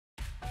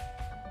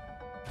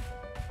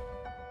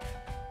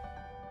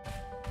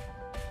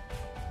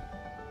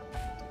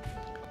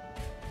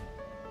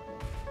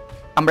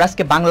আমরা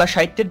আজকে বাংলা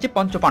সাহিত্যের যে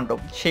পঞ্চপাণ্ডব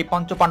সেই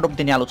পঞ্চপাণ্ডব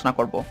নিয়ে আলোচনা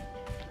করব।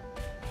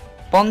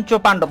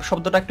 পঞ্চপাণ্ডব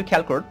শব্দটা একটু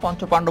খেয়াল করুন।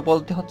 পঞ্চপাণ্ডব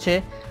বলতে হচ্ছে,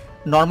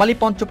 নর্মালি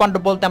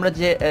পঞ্চপাণ্ডব বলতে আমরা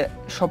যে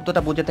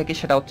শব্দটা বুঝে থাকি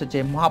সেটা হচ্ছে যে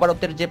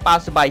মহাভারতের যে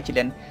 5 ভাই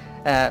ছিলেন,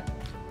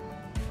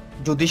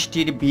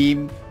 যুধিষ্ঠির, ভীম,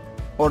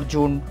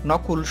 অর্জুন,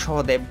 নকুল,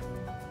 সহদেব,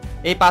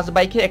 এই 5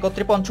 ভাইকে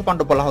একত্রে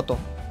পঞ্চপাণ্ডব বলা হতো।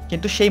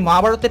 কিন্তু সেই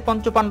মহাভারতের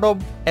পঞ্চপাণ্ডব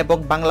এবং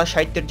বাংলা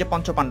সাহিত্যের যে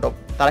পঞ্চপাণ্ডব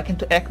তারা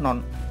কিন্তু এক নন।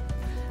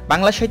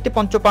 বাংলা সাহিত্যে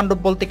পঞ্চপাণ্ডব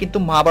বলতে কিন্তু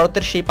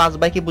মহাভারতের সেই 5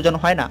 ভাইকে বোঝানো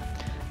হয় না।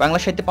 বাংলা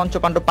সাহিত্যে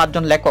পঞ্চপাণ্ডব 5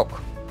 জন লেখক,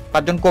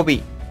 5 জন কবি।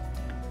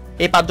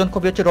 এই 5 জন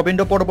কবি হচ্ছে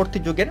রবীন্দ্র পরবর্তী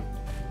যুগের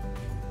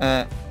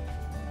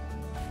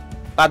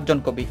 5 জন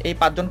কবি। এই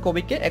 5 জন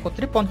কবিকে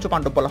একত্রে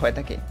পঞ্চপাণ্ডব বলা হয়ে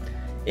থাকে।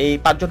 এই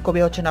 5 জন কবি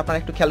হচ্ছেন, আপনারা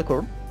একটু খেয়াল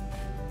করুন,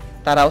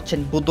 তারা হচ্ছেন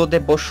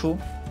বুদ্ধদেব বসু,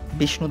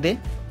 বিষ্ণুদে,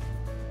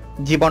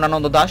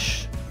 জীবনানন্দ দাশ,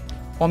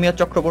 অমিয়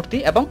চক্রবর্তী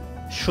এবং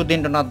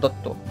সুধীন্দ্রনাথ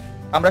দত্ত।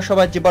 আমরা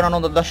সবাই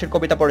জীবনানন্দ দাশের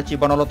কবিতা পড়েছি,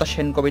 বনলতা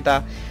সেন কবিতা,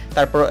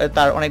 তারপর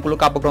তার অনেকগুলো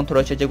কাব্যগ্রন্থ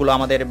রয়েছে যেগুলো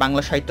আমাদের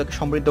বাংলা সাহিত্যকে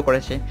সমৃদ্ধ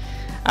করেছে।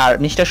 আর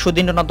মিস্টার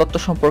সুধীন্দ্রনাথ দত্ত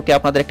সম্পর্কে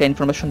আপনাদের একটা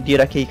ইনফরমেশন দিয়ে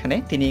রাখি এখানে।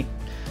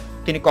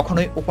 তিনি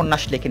কখনোই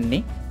উপন্যাস লেখেননি।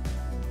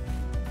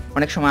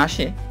 অনেক সময়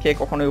আসে কে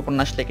কখনোই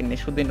উপন্যাস লেখেননি,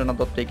 সুধীন্দ্রনাথ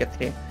দত্ত এই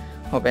ক্ষেত্রে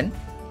হবেন।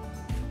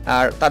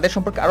 আর তাদের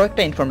সম্পর্কে আরও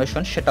একটা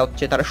ইনফরমেশন, সেটা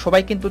হচ্ছে তারা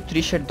সবাই কিন্তু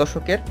 30-এর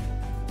দশকের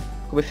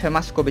খুবই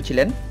ফেমাস কবি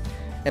ছিলেন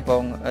এবং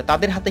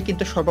তাদের হাতে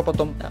কিন্তু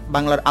সর্বপ্রথম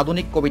বাংলার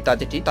আধুনিক কবিতা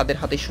যেটি তাদের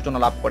হাতে সূচনা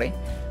লাভ করে।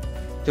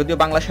 যদিও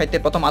বাংলা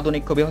সাহিত্যের প্রথম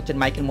আধুনিক কবি হচ্ছেন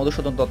মাইকেল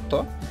মধুসূদন দত্ত,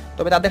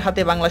 তবে তাদের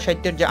হাতে বাংলা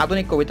সাহিত্যের যে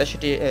আধুনিক কবিতা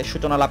সেটি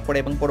সূচনা লাভ করে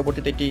এবং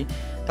পরবর্তীতে এটি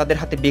তাদের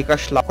হাতে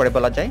বিকাশ লাভ করে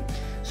বলা যায়।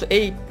 সো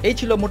এই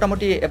ছিল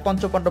মোটামুটি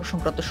পঞ্চপাণ্ডব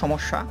সংক্রান্ত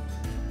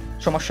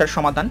সমস্যার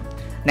সমাধান।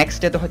 নেক্সট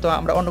ডেতে হয়তো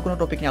আমরা অন্য কোনো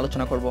টপিক নিয়ে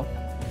আলোচনা করব।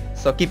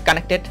 So keep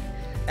connected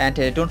and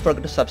don't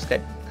forget to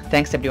subscribe.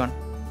 Thanks everyone.